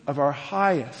worthy of our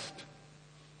highest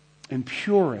and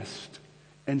purest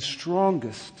and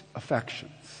strongest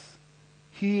affections.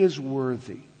 He is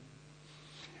worthy.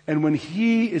 And when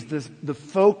He is the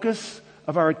focus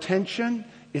of our attention,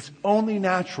 it's only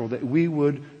natural that we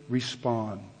would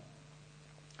respond.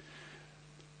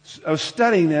 I was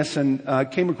studying this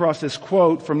and came across this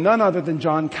quote from none other than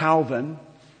John Calvin,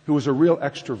 who was a real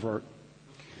extrovert,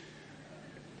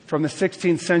 from the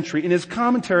 16th century. In his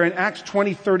commentary in Acts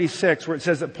 20:36, where it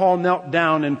says that Paul knelt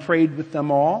down and prayed with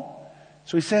them all.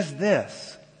 So he says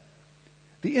this: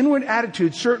 the inward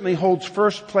attitude certainly holds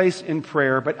first place in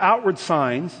prayer, but outward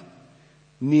signs,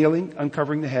 kneeling,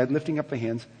 uncovering the head, lifting up the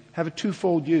hands, have a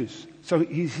twofold use. So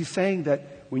he's saying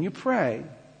that when you pray,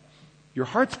 your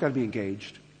heart's got to be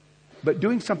engaged, but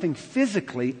doing something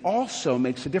physically also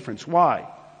makes a difference. Why?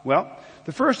 Well,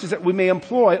 the first is that we may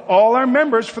employ all our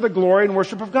members for the glory and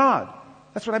worship of God.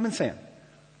 That's what I've been saying.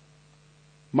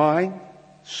 Mind,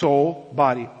 soul,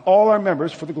 body, all our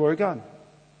members for the glory of God.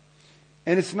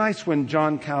 And it's nice when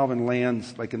John Calvin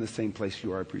lands in the same place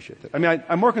you are. I appreciate that. I mean,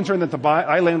 I'm more concerned that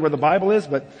I land where the Bible is,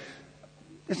 but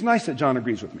it's nice that John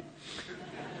agrees with me.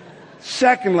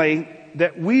 Secondly,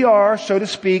 that we are, so to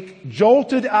speak,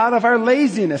 jolted out of our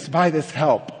laziness by this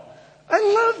help.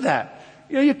 I love that.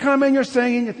 You come in, you're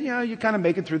singing, you kind of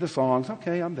make it through the songs.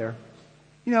 Okay, I'm there.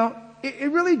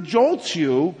 It really jolts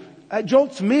you,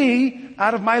 jolts me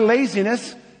out of my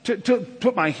laziness to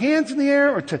put my hands in the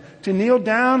air or to kneel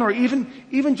down or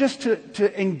even just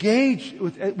to engage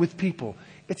with people.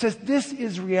 It says this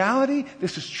is reality,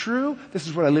 this is true, this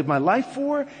is what I live my life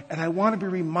for, and I want to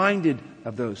be reminded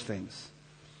of those things.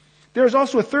 There is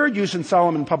also a third use in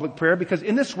solemn public prayer, because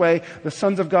in this way the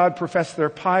sons of God profess their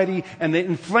piety and they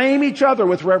inflame each other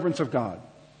with reverence of God.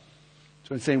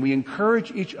 So it's saying we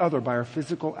encourage each other by our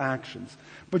physical actions.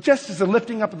 But just as the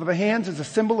lifting up of the hands is a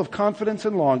symbol of confidence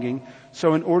and longing,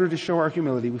 so in order to show our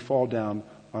humility, we fall down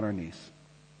on our knees.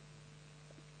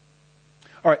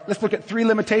 All right, let's look at 3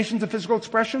 limitations of physical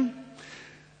expression. I'm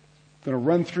going to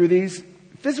run through these.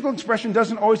 Physical expression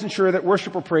doesn't always ensure that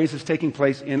worship or praise is taking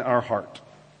place in our heart.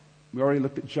 We already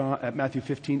looked at Matthew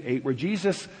 15:8, where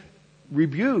Jesus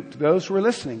rebuked those who were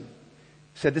listening.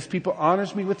 He said, "This people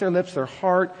honors me with their lips, their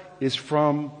heart is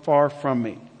far from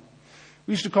me."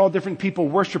 We used to call different people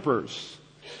worshipers.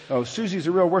 Oh, Susie's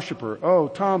a real worshiper. Oh,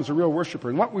 Tom's a real worshiper.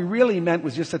 And what we really meant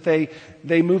was just that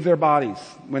they moved their bodies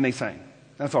when they sang.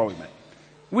 That's all we meant.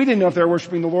 We didn't know if they were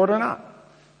worshiping the Lord or not.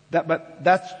 But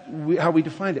that's how we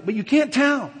defined it. But you can't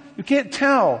tell. You can't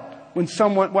tell when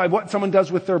what someone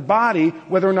does with their body,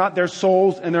 whether or not their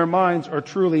souls and their minds are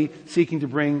truly seeking to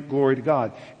bring glory to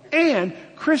God. And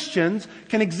Christians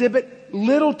can exhibit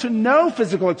little to no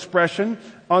physical expression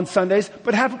on Sundays,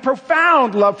 but have a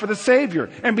profound love for the Savior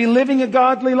and be living a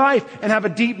godly life and have a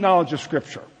deep knowledge of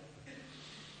Scripture.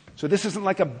 So this isn't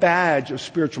like a badge of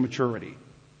spiritual maturity.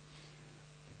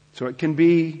 So it can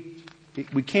be,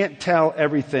 we can't tell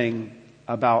everything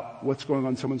about what's going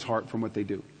on in someone's heart from what they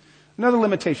do. Another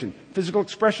limitation, physical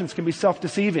expressions can be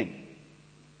self-deceiving.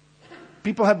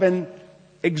 People have been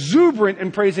exuberant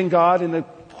in praising God in the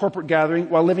corporate gathering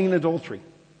while living in adultery,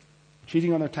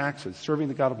 cheating on their taxes, serving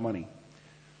the God of money.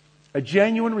 A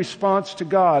genuine response to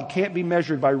God can't be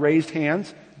measured by raised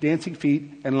hands, dancing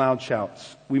feet, and loud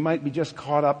shouts. We might be just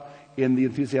caught up in the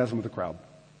enthusiasm of the crowd.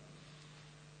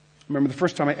 I remember the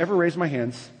first time I ever raised my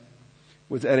hands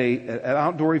was at an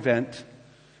outdoor event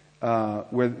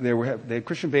where they had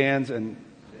Christian bands, and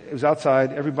it was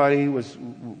outside. Everybody was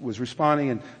responding,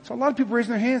 and so a lot of people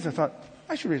raising their hands. I thought,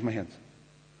 I should raise my hands.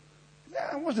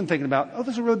 I wasn't thinking about,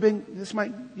 this is really big. This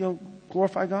might,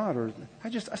 glorify God. Or I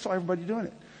saw everybody doing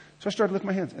it, so I started lifting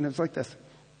my hands, and it was like this.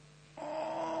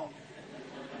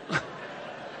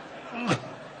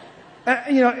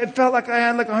 It felt like I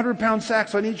had like 100-pound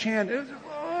sacks on each hand. It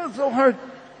was so hard.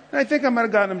 And I think I might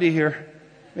have gotten them to here.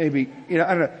 Maybe, I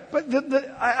don't know. But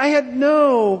I had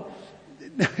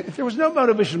there was no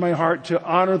motivation in my heart to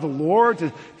honor the Lord,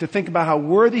 to think about how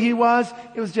worthy He was.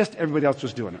 It was just everybody else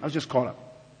was doing it. I was just caught up.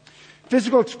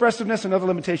 Physical expressiveness, another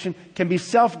limitation, can be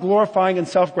self-glorifying and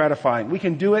self-gratifying. We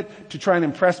can do it to try and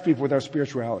impress people with our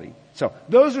spirituality. So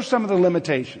those are some of the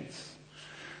limitations.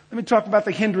 Let me talk about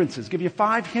the hindrances. Give you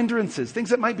 5 hindrances,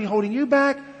 things that might be holding you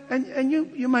back, and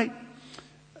you might,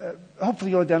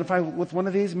 hopefully you'll identify with one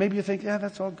of these. Maybe you think, yeah,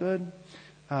 that's all good.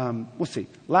 We'll see.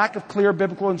 Lack of clear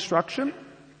biblical instruction.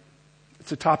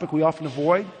 It's a topic we often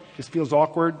avoid. Just feels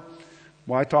awkward.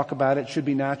 Why talk about it? It should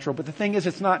be natural. But the thing is,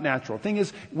 it's not natural. The thing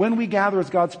is, when we gather as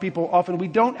God's people, often we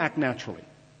don't act naturally.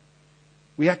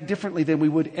 We act differently than we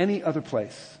would any other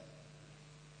place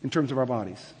in terms of our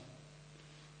bodies.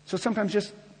 So sometimes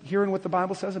just hearing what the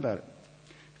Bible says about it.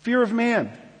 Fear of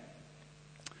man.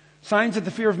 Signs that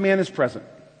the fear of man is present.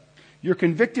 You're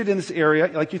convicted in this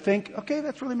area, like you think, okay,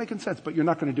 that's really making sense, but you're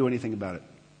not going to do anything about it.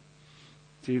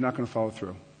 So you're not going to follow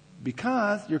through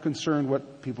because you're concerned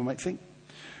what people might think.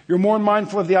 You're more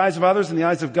mindful of the eyes of others than the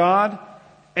eyes of God,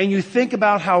 and you think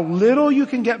about how little you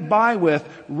can get by with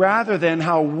rather than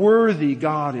how worthy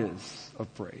God is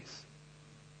of praise.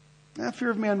 That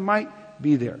fear of man might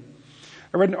be there.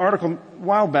 I read an article a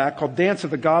while back called Dance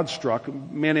of the God-Struck. A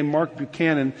man named Mark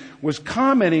Buchanan was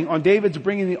commenting on David's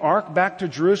bringing the ark back to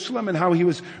Jerusalem and how he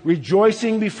was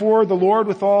rejoicing before the Lord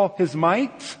with all his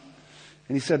might.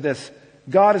 And he said this,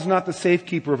 God is not the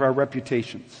safekeeper of our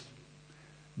reputations.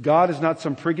 God is not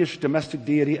some priggish domestic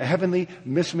deity, a heavenly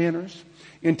mismanners,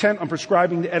 intent on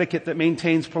prescribing the etiquette that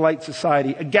maintains polite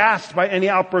society, aghast by any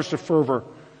outburst of fervor.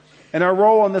 And our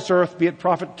role on this earth, be it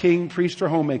prophet, king, priest, or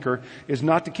homemaker, is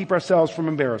not to keep ourselves from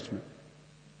embarrassment.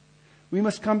 We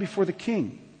must come before the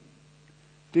king,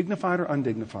 dignified or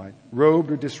undignified,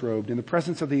 robed or disrobed, in the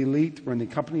presence of the elite or in the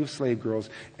company of slave girls,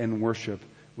 and worship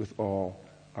with all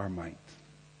our might.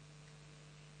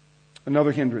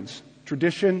 Another hindrance,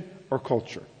 tradition or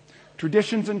culture.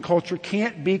 Traditions and culture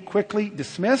can't be quickly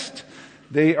dismissed.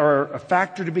 They are a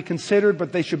factor to be considered,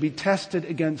 but they should be tested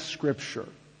against Scripture.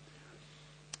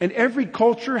 And every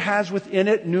culture has within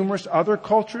it numerous other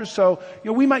cultures. So,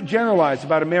 we might generalize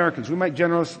about Americans. We might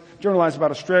generalize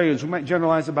about Australians. We might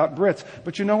generalize about Brits.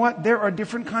 But you know what? There are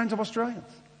different kinds of Australians.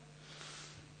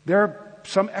 There are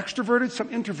some extroverted,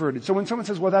 some introverted. So when someone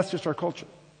says, well, that's just our culture,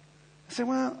 I say,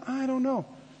 well, I don't know.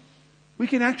 We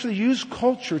can actually use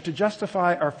culture to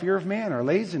justify our fear of man, our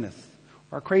laziness,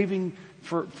 our craving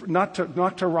for not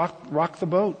to rock the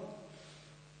boat.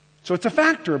 So it's a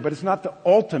factor, but it's not the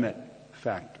ultimate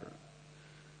factor.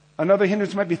 Another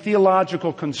hindrance might be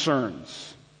theological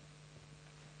concerns.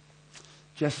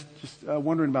 Just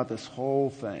wondering about this whole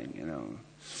thing,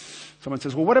 Someone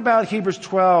says, well, what about Hebrews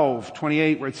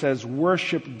 12:28, where it says,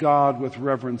 worship God with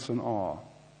reverence and awe?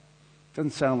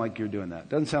 Doesn't sound like you're doing that.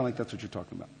 Doesn't sound like that's what you're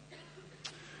talking about.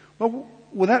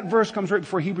 Well, that verse comes right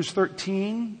before Hebrews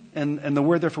 13, and the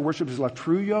word there for worship is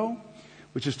latruio,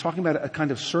 which is talking about a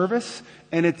kind of service.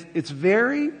 And it's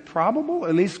very probable,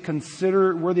 at least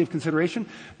worthy of consideration,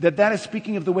 that is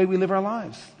speaking of the way we live our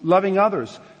lives. Loving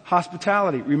others,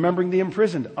 hospitality, remembering the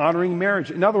imprisoned, honoring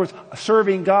marriage. In other words,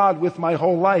 serving God with my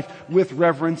whole life, with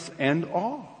reverence and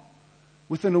awe,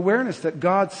 with an awareness that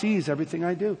God sees everything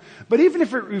I do. But even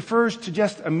if it refers to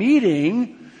just a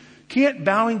meeting, can't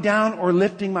bowing down or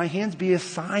lifting my hands be a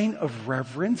sign of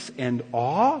reverence and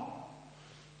awe?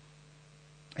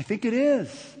 I think it is.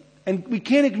 And we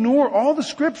can't ignore all the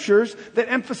scriptures that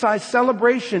emphasize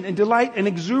celebration and delight and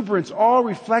exuberance, all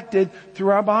reflected through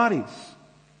our bodies.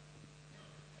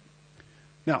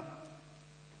 Now,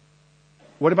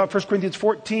 what about 1 Corinthians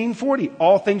 14:40?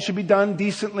 All things should be done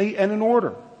decently and in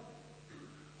order.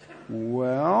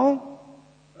 Well,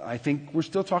 I think we're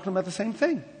still talking about the same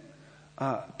thing.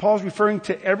 Paul's referring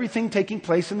to everything taking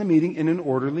place in the meeting in an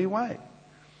orderly way.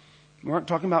 We aren't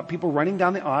talking about people running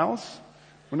down the aisles.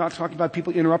 We're not talking about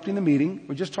people interrupting the meeting.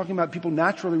 We're just talking about people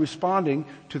naturally responding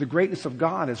to the greatness of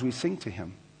God as we sing to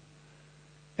Him.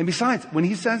 And besides, when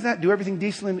he says that, do everything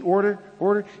decently in order,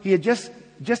 he had just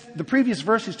the previous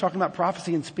verse, he's talking about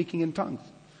prophecy and speaking in tongues.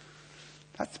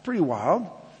 That's pretty wild.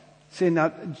 Saying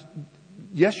now,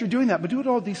 yes, you're doing that, but do it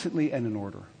all decently and in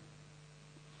order.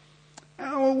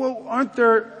 Oh, well, aren't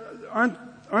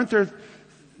there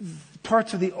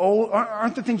parts of the old,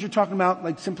 aren't the things you're talking about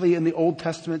like simply in the Old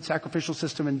Testament sacrificial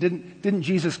system, and didn't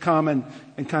Jesus come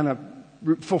and kind of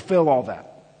fulfill all that?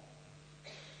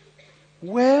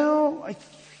 Well, I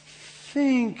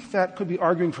think that could be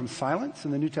arguing from silence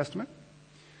in the New Testament,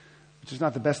 which is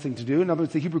not the best thing to do. In other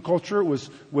words, the Hebrew culture was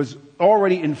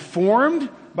already informed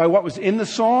by what was in the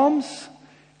Psalms.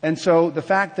 And so the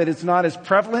fact that it's not as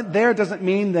prevalent there doesn't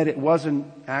mean that it wasn't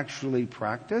actually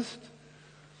practiced.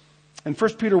 And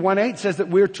 1 Peter 1:8 says that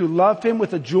we're to love Him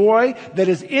with a joy that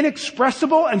is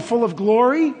inexpressible and full of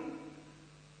glory.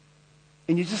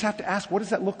 And you just have to ask, what does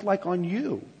that look like on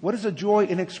you? What does a joy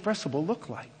inexpressible look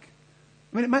like?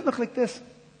 I mean, it might look like this.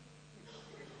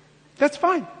 That's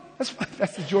fine. That's fine.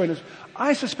 That's the joy.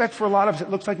 I suspect for a lot of us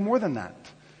it looks like more than that.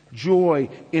 Joy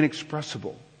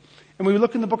inexpressible. And when we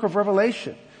look in the book of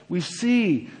Revelation, we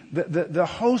see the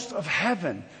host of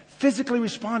heaven physically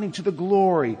responding to the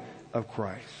glory of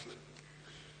Christ.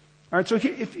 All right, so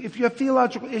here, if you have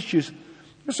theological issues,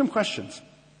 here's some questions.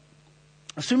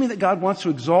 Assuming that God wants to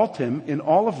exalt Him in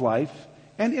all of life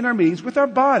and in our meetings with our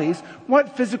bodies,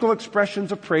 what physical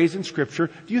expressions of praise in Scripture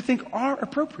do you think are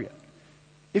appropriate?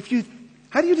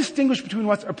 How do you distinguish between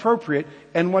what's appropriate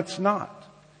and what's not?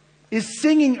 Is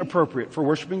singing appropriate for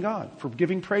worshiping God, for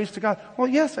giving praise to God? Well,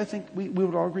 yes, I think we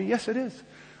would all agree. Yes, it is.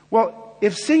 Well,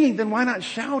 if singing, then why not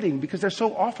shouting? Because they're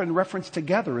so often referenced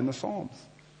together in the Psalms.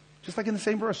 Just like in the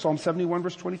same verse, Psalm 71,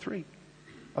 verse 23.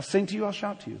 I'll sing to you, I'll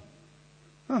shout to you.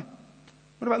 What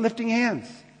about lifting hands?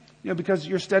 Because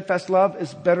your steadfast love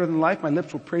is better than life, my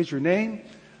lips will praise your name.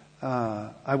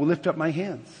 I will lift up my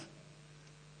hands.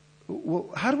 Well,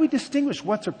 how do we distinguish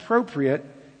what's appropriate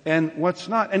and what's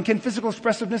not? And can physical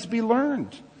expressiveness be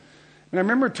learned? And I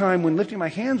remember a time when lifting my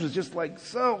hands was just like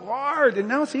so hard, and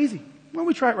now it's easy. Why don't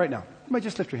we try it right now? You might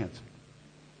just lift your hands.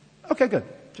 Okay, good.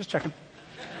 Just checking.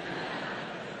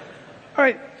 All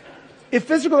right. If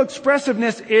physical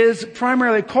expressiveness is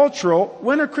primarily cultural,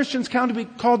 when are Christians called to be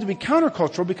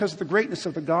countercultural because of the greatness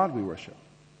of the God we worship?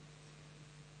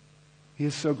 He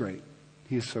is so great.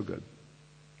 He is so good.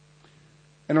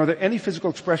 And are there any physical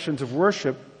expressions of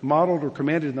worship modeled or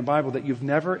commanded in the Bible that you've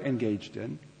never engaged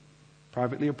in,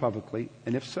 privately or publicly?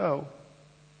 And if so,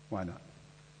 why not?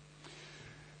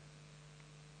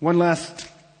 One last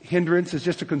hindrance is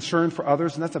just a concern for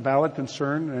others, and that's a valid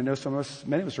concern. And I know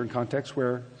many of us are in contexts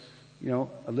where,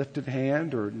 a lifted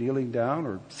hand or kneeling down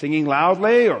or singing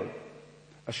loudly or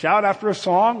a shout after a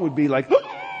song would be like,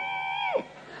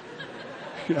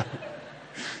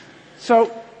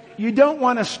 So you don't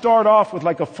want to start off with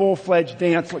like a full-fledged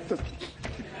dance like this.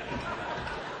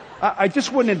 I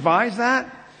just wouldn't advise that.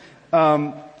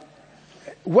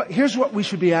 Here's what we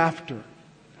should be after.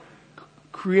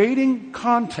 Creating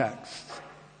contexts,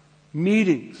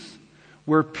 meetings,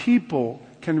 where people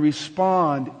can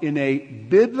respond in a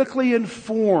biblically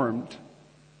informed,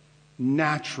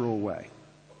 natural way.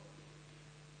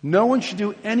 No one should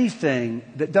do anything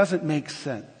that doesn't make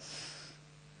sense.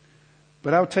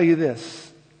 But I'll tell you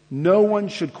this, no one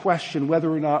should question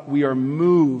whether or not we are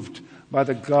moved by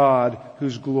the God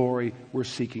whose glory we're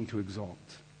seeking to exalt.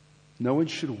 No one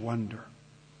should wonder.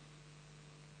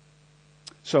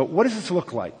 So what does this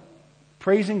look like?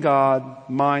 Praising God,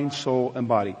 mind, soul, and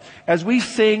body. As we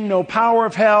sing, no power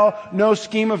of hell, no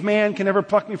scheme of man can ever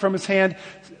pluck me from his hand.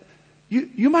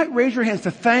 You might raise your hands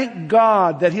to thank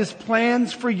God that his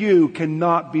plans for you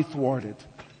cannot be thwarted.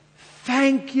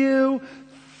 Thank you.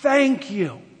 Thank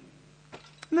you.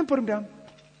 And then put them down.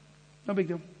 No big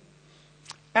deal.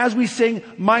 As we sing,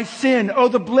 my sin, oh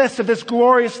the bliss of this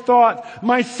glorious thought,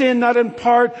 my sin not in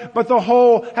part, but the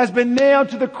whole has been nailed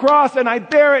to the cross and I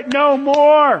bear it no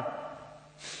more.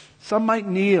 Some might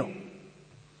kneel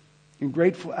in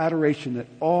grateful adoration that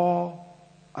all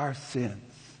our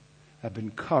sins have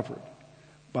been covered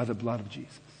by the blood of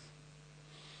Jesus.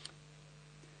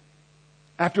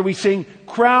 After we sing,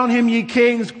 crown him ye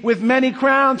kings with many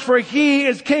crowns, for he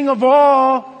is King of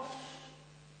all.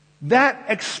 That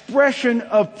expression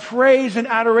of praise and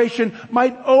adoration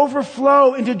might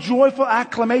overflow into joyful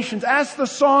acclamations as the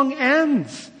song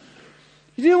ends.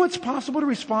 You know it's possible to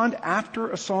respond after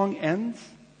a song ends?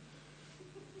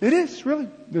 It is, really.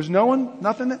 There's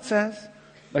nothing that says,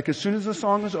 like as soon as the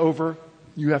song is over,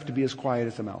 you have to be as quiet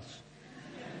as a mouse.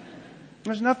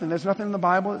 There's nothing in the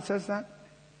Bible that says that.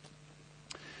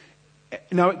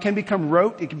 Now, it can become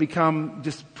rote. It can become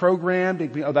just programmed. It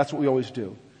can be, oh, that's what we always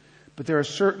do. But there are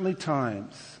certainly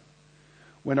times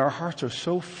when our hearts are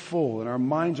so full and our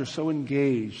minds are so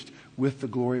engaged with the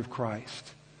glory of Christ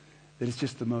that it's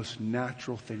just the most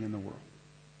natural thing in the world.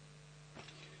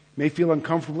 It may feel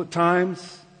uncomfortable at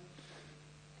times.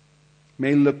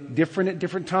 May look different at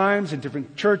different times in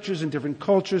different churches and different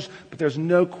cultures, but there's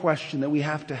no question that we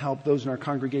have to help those in our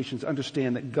congregations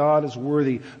understand that God is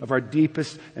worthy of our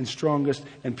deepest and strongest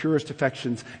and purest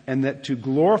affections, and that to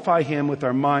glorify him with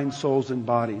our minds, souls, and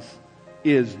bodies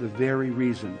is the very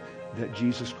reason that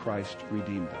Jesus Christ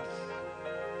redeemed us.